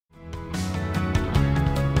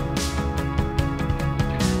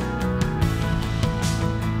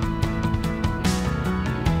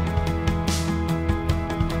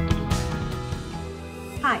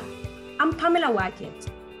Pamela Wackett,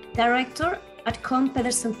 Director at Kohn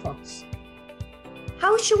Pedersen Fox.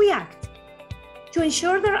 How should we act to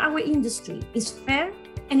ensure that our industry is fair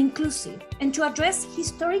and inclusive and to address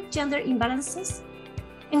historic gender imbalances?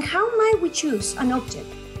 And how might we choose an object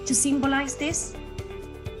to symbolize this?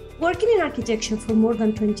 Working in architecture for more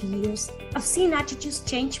than 20 years, I've seen attitudes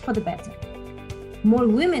change for the better. More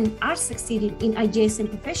women are succeeding in adjacent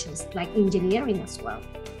professions like engineering as well.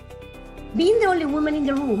 Being the only woman in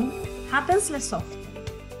the room happens less often,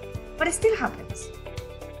 but it still happens.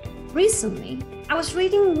 Recently, I was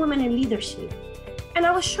reading Women in Leadership, and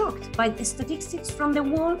I was shocked by the statistics from the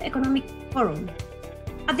World Economic Forum.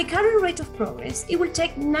 At the current rate of progress, it will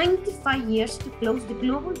take 95 years to close the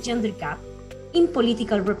global gender gap in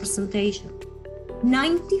political representation.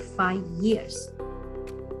 95 years.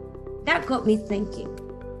 That got me thinking,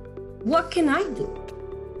 what can I do?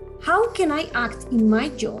 How can I act in my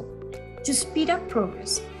job to speed up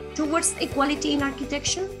progress towards equality in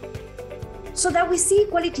architecture so that we see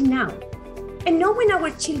equality now and not when our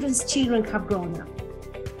children's children have grown up?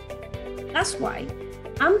 That's why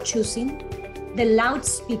I'm choosing the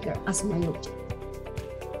loudspeaker as my object.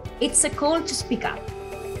 It's a call to speak up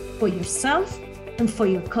for yourself and for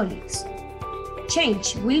your colleagues.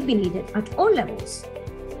 Change will be needed at all levels,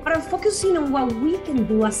 but I'm focusing on what we can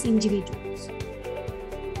do as individuals.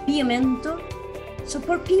 Be a mentor,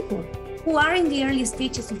 support people who are in the early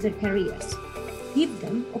stages of their careers. Give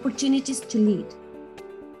them opportunities to lead.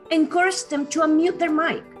 Encourage them to unmute their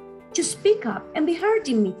mic, to speak up and be heard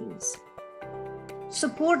in meetings.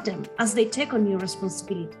 Support them as they take on new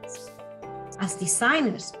responsibilities. As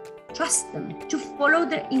designers, trust them to follow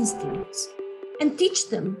their instincts and teach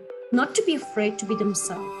them not to be afraid to be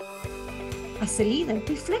themselves. As a leader,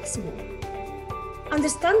 be flexible.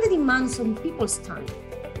 Understand the demands on people's time.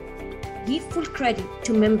 Give full credit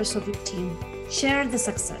to members of your team. Share the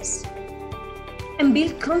success. And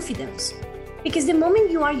build confidence, because the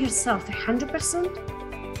moment you are yourself 100%,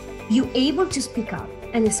 you're able to speak up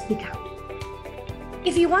and speak out.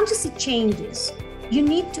 If you want to see changes, you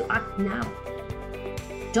need to act now.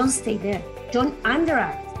 Don't stay there. Don't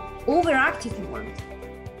underact. Overact if you want.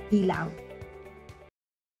 Be loud.